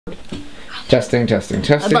Testing, testing,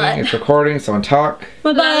 testing. It's recording, someone talk.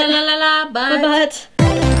 My butt. La, la, la, la, butt. My butt.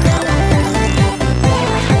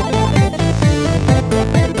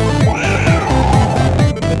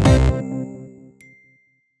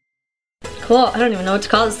 Cool, I don't even know what to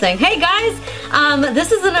call this thing. Hey guys,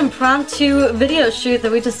 this is an impromptu video shoot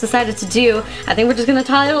that we just decided to do. I think we're just gonna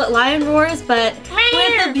title it Lion Roars, but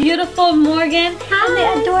with the beautiful Morgan and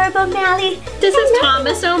the adorable Mally. This is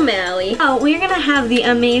Thomas O'Malley. Oh, we're gonna have the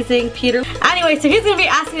amazing Peter. Anyway, so he's gonna be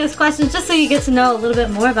asking us questions just so you get to know a little bit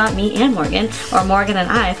more about me and Morgan, or Morgan and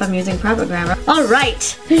I if I'm using proper grammar. Alright,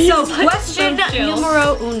 so question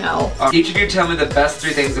numero uno. Each of you tell me the best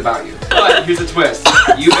 3 things about you. But here's a twist.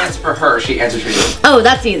 You answer for her, she answers for you. Oh,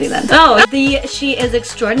 that's easy then. Oh, she is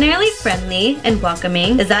extraordinarily friendly and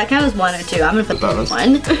welcoming. Does that count as 1 or 2? I'm gonna put that as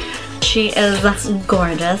 1. She is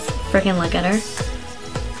gorgeous. Freaking look at her.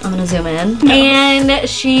 I'm gonna zoom in. No. And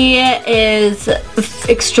she is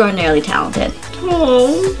extraordinarily talented.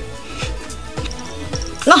 Oh.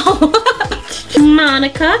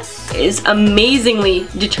 Monica is amazingly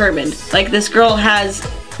determined. Like, this girl has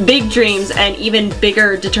big dreams and even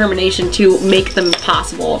bigger determination to make them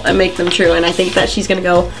possible and make them true, and I think that she's gonna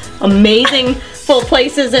go amazing full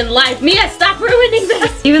places in life. Mia, stop ruining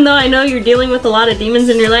this! Even though I know you're dealing with a lot of demons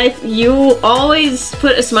in your life, you always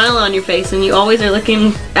put a smile on your face and you always are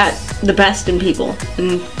looking at the best in people,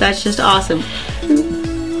 and that's just awesome.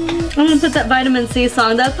 I'm gonna put that vitamin C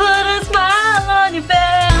song that put a smile on your face.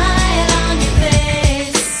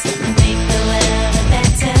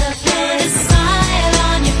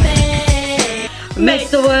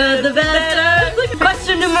 Makes the world the better.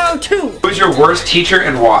 Question number 2. Who's your worst teacher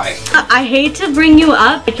and why? I hate to bring you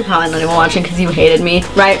up. You're probably not even watching because you hated me,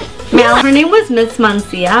 right? Mel, her name was Miss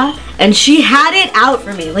Mancia, and she had it out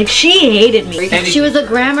for me. Like, she hated me. She was a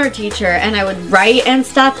grammar teacher, and I would write and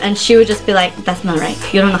stuff, and she would just be like, "That's not right.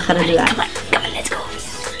 You don't know how to do that." Come on, let's go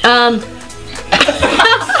over here.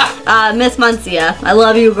 Miss Mancia, I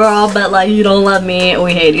love you, girl, but like, you don't love me.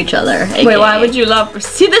 We hate each other. AKA. Wait, why would you love her?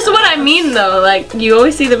 See, this is what I mean, though. Like, you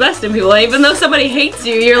always see the best in people. Even though somebody hates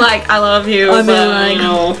you, you're like, I love you. I mean,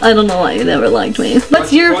 like, I don't know why you never liked me.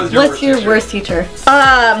 What's your worst teacher?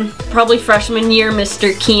 Probably freshman year,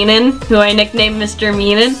 Mr. Keenan, who I nicknamed Mr.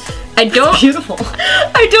 Meanin. That's beautiful.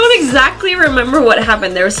 I don't exactly remember what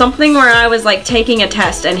happened. There was something where I was like taking a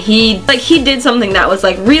test and he did something that was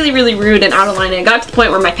like really, really rude and out of line, and it got to the point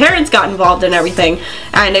where my parents got involved in everything,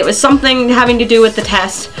 and it was something having to do with the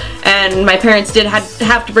test, and my parents did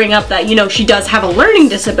have to bring up that, you know, she does have a learning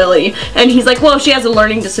disability, and he's like, well, if she has a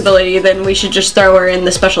learning disability, then we should just throw her in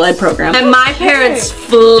the special ed program. And my parents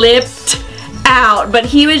flipped out, but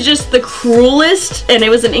he was just the cruelest, and it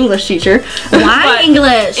was an English teacher. Why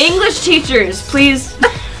English? English teachers, please.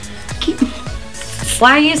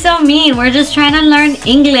 Why are you so mean? We're just trying to learn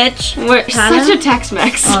English. We're such a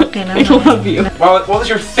Tex-Mex. Okay, no, I love you. Well, what was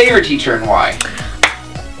your favorite teacher and why?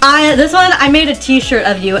 This one, I made a t-shirt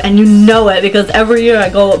of you, and you know it because every year I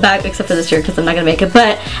go back, except for this year because I'm not gonna make it,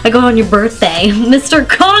 but I go on your birthday. Mr.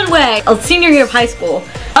 Conway! Senior year of high school.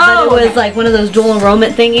 Oh, but it was like one of those dual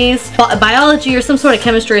enrollment thingies. Biology or some sort of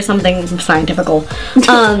chemistry or something scientifical.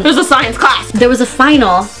 There was a science class. There was a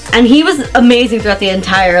final, and he was amazing throughout the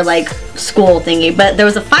entire like school thingy, but there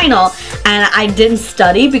was a final, and I didn't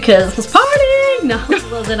study because I was partying. No,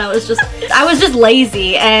 well then I was just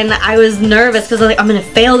lazy, and I was nervous because I was like, I'm gonna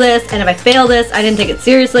fail this, and if I fail this, I didn't take it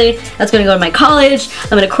seriously, that's gonna go to my college, I'm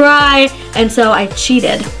gonna cry, and so I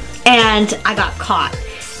cheated, and I got caught.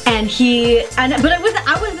 And but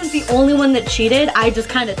I wasn't the only one that cheated. I just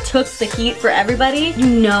kind of took the heat for everybody. You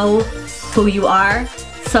know who you are,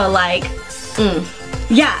 so like,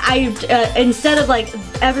 yeah, instead of like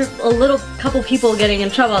a little couple people getting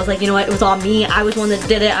in trouble, I was like, you know what, it was all me. I was one that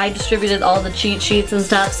did it. I distributed all the cheat sheets and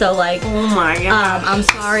stuff, so like, oh my god, I'm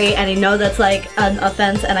sorry, and I know that's like an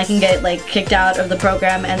offense, and I can get like kicked out of the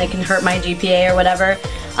program, and it can hurt my GPA or whatever,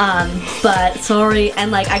 but sorry.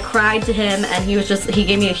 And like, I cried to him, and he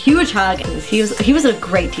gave me a huge hug, and he was a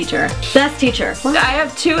great teacher. Best teacher. I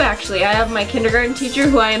have 2 actually. I have my kindergarten teacher,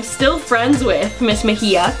 who I am still friends with, Miss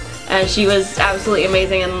Mejia. And she was absolutely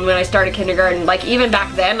amazing, and when I started kindergarten, like even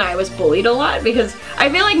back then, I was bullied a lot because I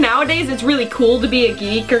feel like nowadays it's really cool to be a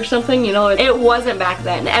geek or something, you know, it wasn't back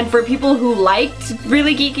then. And for people who liked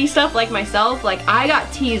really geeky stuff like myself, like I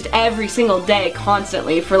got teased every single day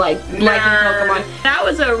constantly for like liking Pokemon. That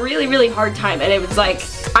was a really, really hard time, and it was like,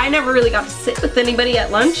 I never really got to sit with anybody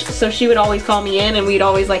at lunch, so she would always call me in and we'd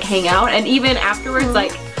always like hang out, and even afterwards,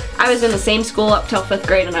 like, I was in the same school up till 5th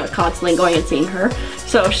grade, and I was constantly going and seeing her.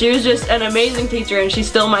 So she was just an amazing teacher, and she's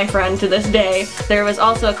still my friend to this day. There was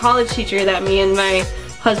also a college teacher that me and my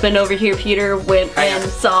husband over here, Peter, went and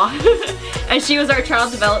saw. And she was our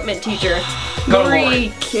child development teacher.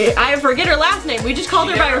 Lori, I forget her last name. We just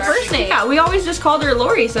called her by her first name. Yeah, we always just called her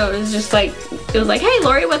Lori, so it was just like, hey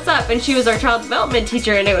Lori, what's up? And she was our child development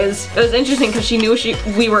teacher, and it was interesting because she knew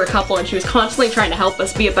we were a couple, and she was constantly trying to help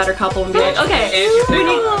us be a better couple and be like, okay,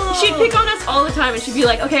 she'd pick on us all the time, and she'd be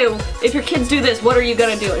like, okay, well, if your kids do this, what are you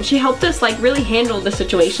gonna do? And she helped us like really handle the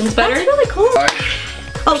situations better. That's really cool.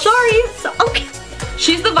 Oh, sorry. Okay.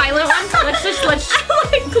 She's the violent one. Let's like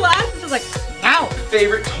glass just like, ow.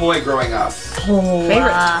 Favorite toy growing up? Oh,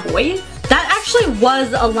 favorite toy? That actually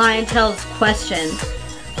was a Liontel's question.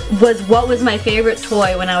 Was what was my favorite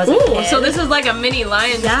toy when I was a kid? So this is like a mini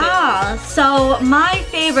Lion's Yeah. So my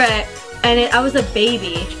favorite, and I was a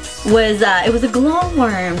baby, was it was a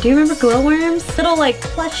glowworm. Do you remember glowworms? Little like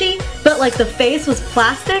plushie, but like the face was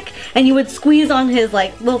plastic, and you would squeeze on his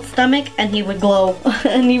like little stomach, and he would glow,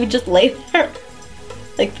 and he would just lay there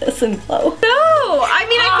like this and glow. No, I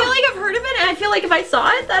mean I feel like I've heard of it, and I feel like if I saw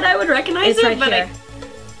it, that I would recognize it. Right but here.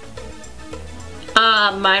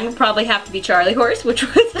 Mine would probably have to be Charlie Horse, which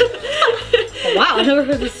was. Oh, wow, I never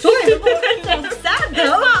heard the story before. That sounds sad though. It's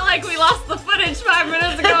not like we lost the footage 5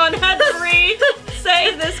 minutes ago and had to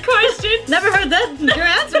re-say this question. Never heard that your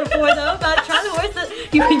answer before though about Charlie Horse that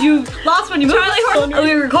you lost when you moved. Charlie Horse.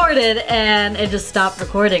 We recorded and it just stopped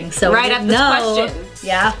recording, so right at this question.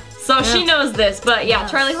 Yeah. So she knows this, but yeah,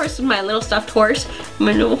 Charlie Horse was my little stuffed horse,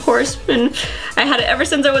 my little horse, and I had it ever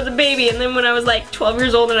since I was a baby, and then when I was like 12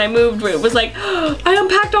 years old and I moved, it was like, oh, I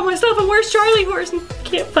unpacked all my stuff and where's Charlie Horse? And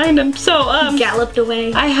can't find him. So, galloped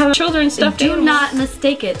away. I have children's stuffed Do animals. not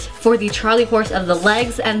mistake it for the Charlie Horse of the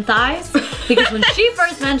legs and thighs, because when she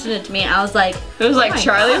first mentioned it to me, I was like, it was like, oh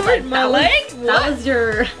Charlie God, Horse, my leg? That was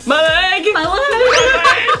your... My leg? My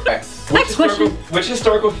leg? Okay. Next question. Which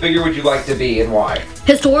historical figure would you like to be and why?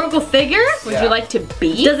 Historical figure? Would you like to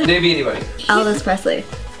be? Does it... Maybe anybody. Elvis Presley,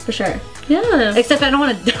 for sure. Yeah. Except I don't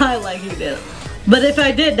want to die like he did. But if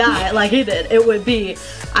I did die like he did, it would be,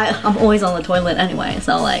 I'm always on the toilet anyway,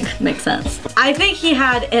 so like, makes sense. I think he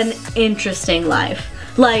had an interesting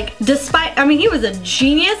life. Like, despite, I mean, he was a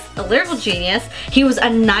genius, a lyrical genius. He was a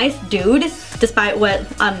nice dude, despite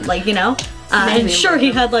what, like, you know. And sure,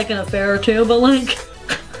 he had like an affair or two, but like,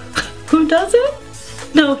 who doesn't?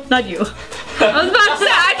 No, not you. I was about to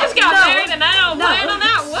say, I just got married and I don't plan on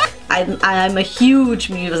that. What? I'm a huge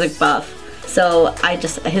music buff. So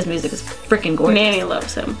his music is freaking gorgeous. Nanny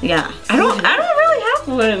loves him. Yeah. I don't really have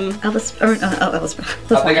one. Elvis.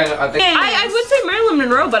 I would say Marilyn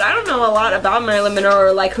Monroe, but I don't know a lot about Marilyn Monroe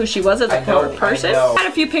or like who she was as a person. I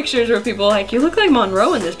had a few pictures where people were like, you look like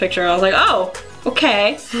Monroe in this picture. I was like, oh,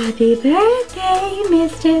 okay. Happy birthday,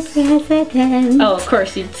 Mr. President. Oh, of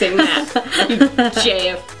course you'd sing that. You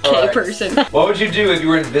JFK person. What would you do if you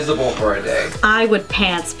were invisible for a day? I would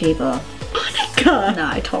pants people. God. No,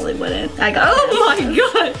 I totally wouldn't. I got oh my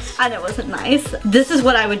god. And it wasn't nice. This is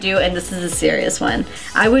what I would do, and this is a serious one.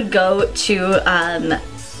 I would go to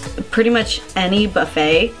pretty much any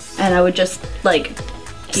buffet, and I would just like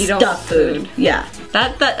stuff food. Yeah.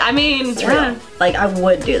 That I mean, it's real. Like I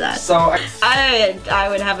would do that. So I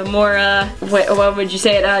would have a more what would you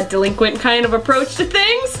say, a delinquent kind of approach to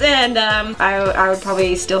things, and I would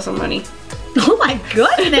probably steal some money. Oh my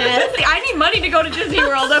goodness! I need money to go to Disney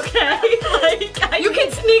World, okay? Like you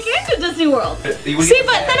can sneak into Disney World. See,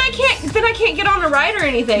 but then I can't get on a ride or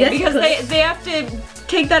anything because they have to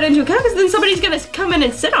take that into account because then somebody's gonna come in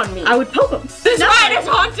and sit on me. I would poke them. This ride is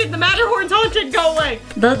haunted. The Matterhorn's haunted. Go away.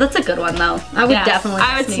 That's a good one though. I would definitely.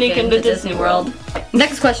 I would sneak into Disney World.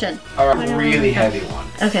 Next question. A really heavy one.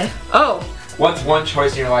 Okay. Oh. What's one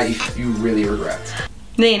choice in your life you really regret?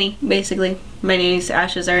 Nanny, basically. My nanny's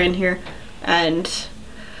ashes are in here. And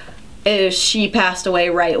she passed away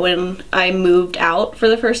right when I moved out for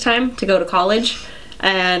the first time to go to college.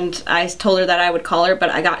 And I told her that I would call her, but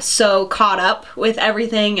I got so caught up with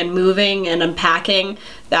everything and moving and unpacking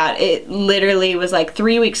that it literally was like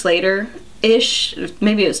 3 weeks later-ish,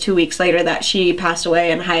 maybe it was 2 weeks later, that she passed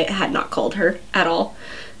away, and I had not called her at all.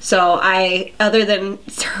 So other than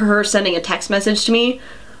her sending a text message to me,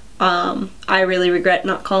 I really regret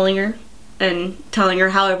not calling her and telling her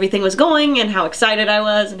how everything was going and how excited I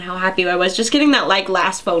was and how happy I was. Just getting that like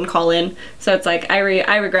last phone call in. So it's like I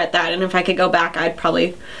regret that, and if I could go back, I'd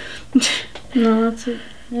probably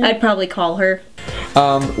I'd probably call her.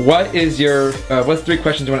 What's 3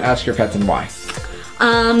 questions you want to ask your pets and why?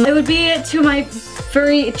 It would be to my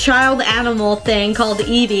furry child animal thing called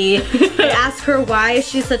Edie. I ask her why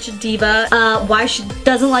she's such a diva, why she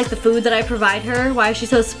doesn't like the food that I provide her, why is she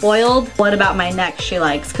so spoiled, what about my neck she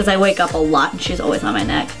likes, because I wake up a lot and she's always on my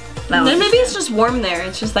neck. That Then one. maybe it's just warm there.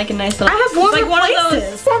 It's just like a nice little. I have warmer like one places.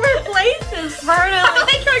 of those warmer places for her to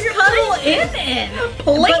like Cuddle in.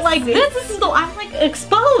 But like this is the I'm like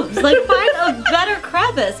exposed. Like find a better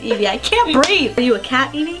crevice, Evie. I can't breathe. Are you a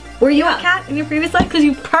cat, Evie? Were you a cat in your previous life? Because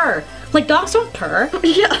you purr. Like dogs don't purr.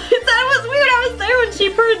 Yeah, that was weird. I was there when she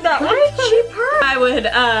purred that. Why did she purr? I would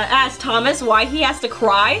ask Thomas why he has to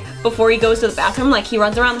cry before he goes to the bathroom. Like he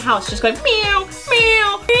runs around the house just going meow,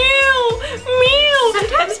 meow, meow, meow.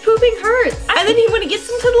 Sometimes pooping hurts. And then when he gets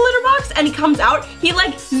into the litter box and he comes out, he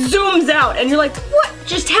like zooms out and you're like, what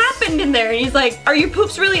just happened in there? And he's like, are your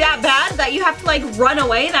poops really that bad that you have to like run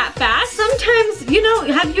away that fast? Sometimes, you know,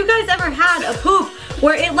 have you guys ever had a poop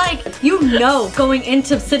where it like, you know, going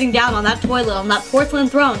into sitting down on that toilet, on that porcelain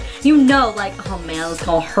throne, you know like, oh man, it's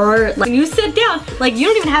gonna hurt. Like when you sit down, like you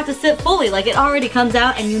don't even have to sit fully, like it already comes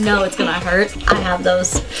out and you know it's gonna hurt. I have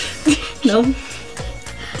those. No,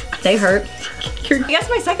 they hurt. I guess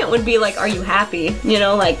my second would be like, are you happy? You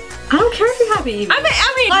know, like, I don't care if you're happy, Evie.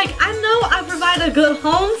 I mean, like, I know I provide a good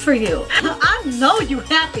home for you. I know you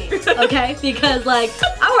happy, okay? Because like,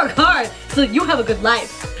 I work hard, so you have a good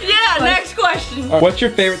life. yeah, next question. What's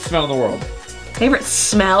your favorite smell in the world? Favorite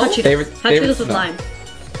smell? Hot Cheetos. Favorite Hot Cheetos with smell. lime.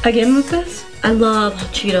 Again with this? I love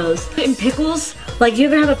hot Cheetos. And pickles, like you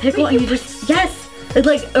ever have a pickle and you just, yes. It's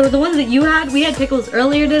like, or the ones that you had, we had pickles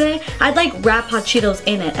earlier today. I'd like wrap hot Cheetos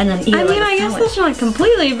in it and then eat it. I mean, like a I guess sandwich. that's not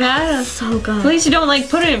completely bad. So good. At least you don't like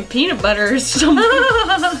put it in peanut butter or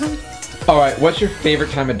something. All right, what's your favorite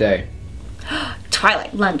time of day?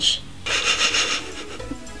 Twilight. Lunch.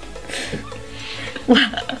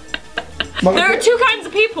 There are two kinds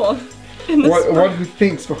of people in this world. One who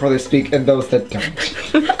thinks before they speak and those that don't.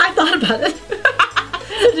 I thought about it.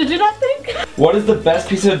 Did you not think? What is the best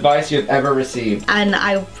piece of advice you have ever received? And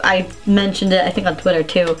I mentioned it, I think on Twitter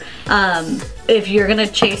too. If you're gonna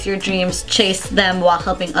chase your dreams, chase them while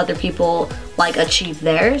helping other people like achieve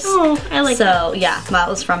theirs. Oh, I like that. So yeah, that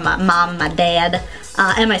was from my mom, my dad,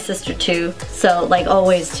 and my sister too. So like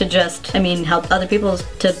always to just, I mean, help other people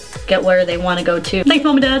to get where they want to go to. Thanks,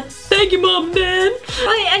 Mom and Dad. Thank you, Mom and Dad.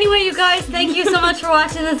 Right, anyway, you guys, thank you so much for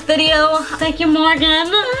watching this video. Thank you, Morgan.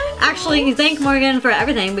 Actually, thank Morgan for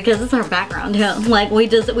everything because it's our background. Yeah, like we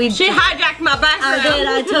She hijacked my background. I did.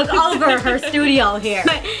 I took over her studio here.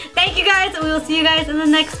 Thank you guys, and we will see you guys in the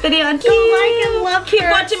next video. Until like and love Keep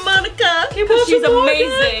her. watching Monica. Keep She's watching Morgan.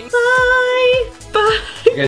 amazing. Bye. Bye.